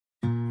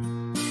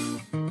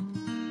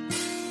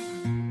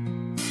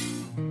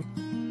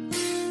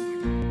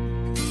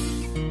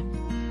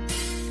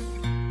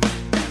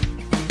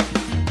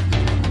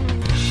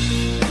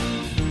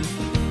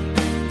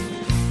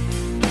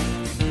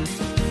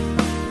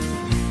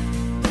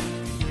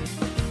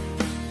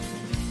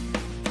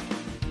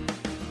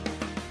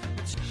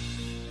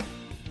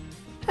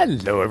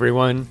Hello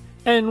everyone,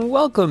 and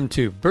welcome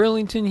to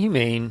Burlington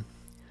Humane.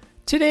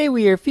 Today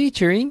we are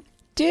featuring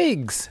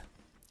Diggs.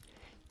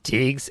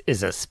 Diggs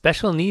is a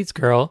special needs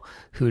girl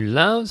who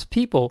loves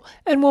people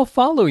and will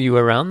follow you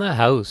around the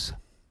house.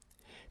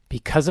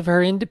 Because of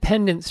her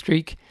independent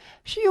streak,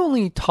 she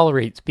only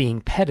tolerates being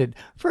petted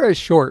for a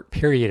short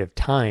period of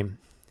time.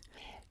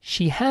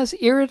 She has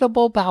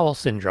irritable bowel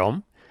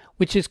syndrome,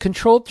 which is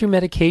controlled through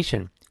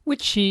medication,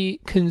 which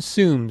she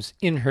consumes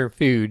in her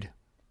food.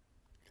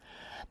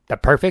 The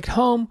perfect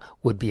home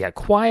would be a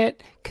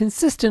quiet,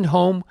 consistent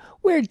home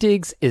where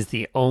Diggs is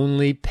the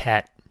only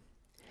pet.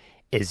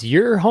 Is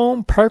your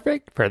home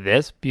perfect for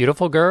this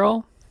beautiful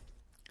girl?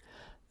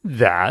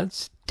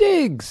 That's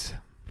Diggs.